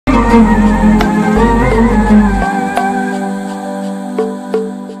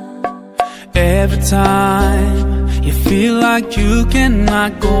Every time you feel like you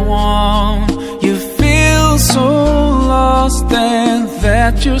cannot go on, you feel so lost and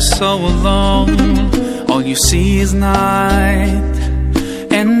that you're so alone. All you see is night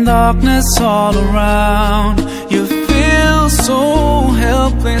and darkness all around. You feel so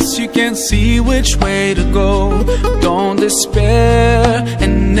helpless, you can't see which way to go. Don't despair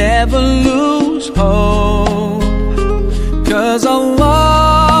and never lose hope, 'cause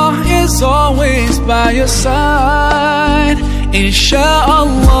Allah is always by your side. Insha'Allah,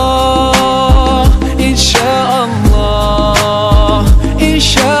 Insha'Allah,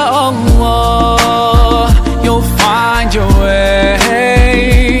 Insha'Allah, you'll find your way.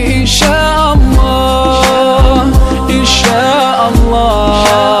 Insha'Allah, Insha'Allah,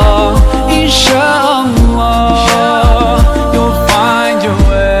 Insha'Allah, you'll find your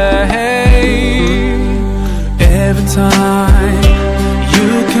way. Every time you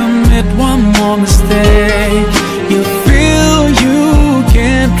commit one more mistake, you feel you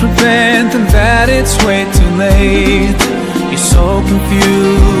can't repent and that it's way too late. You're so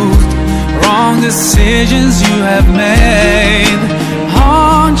confused, wrong decisions you have made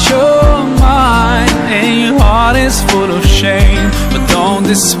haunt your mind and your heart is full of shame. But don't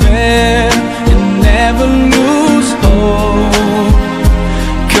despair and never lose hope,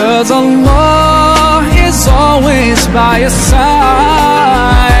 'cause Allah is always by your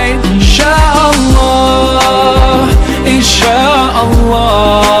side. Insha'Allah, Insha'Allah,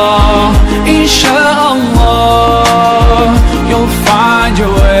 Insha'Allah, you'll find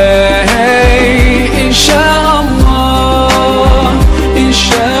your way. Insha'Allah,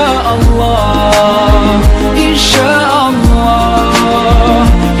 Insha'Allah, Insha'Allah,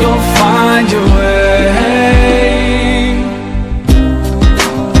 you'll find your way.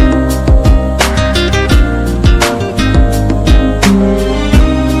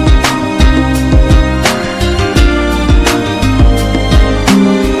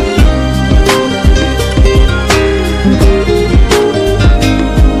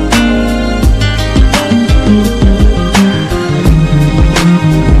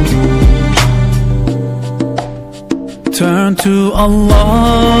 Turn to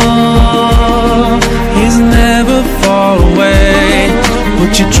Allah, He's never far away.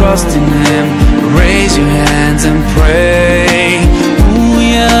 Put your trust in Him, raise your hands and pray. Ooh,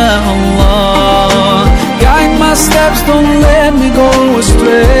 yeah, Allah, guide my steps, don't let me go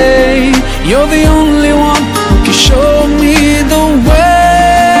astray. You're the only one who can show me the way.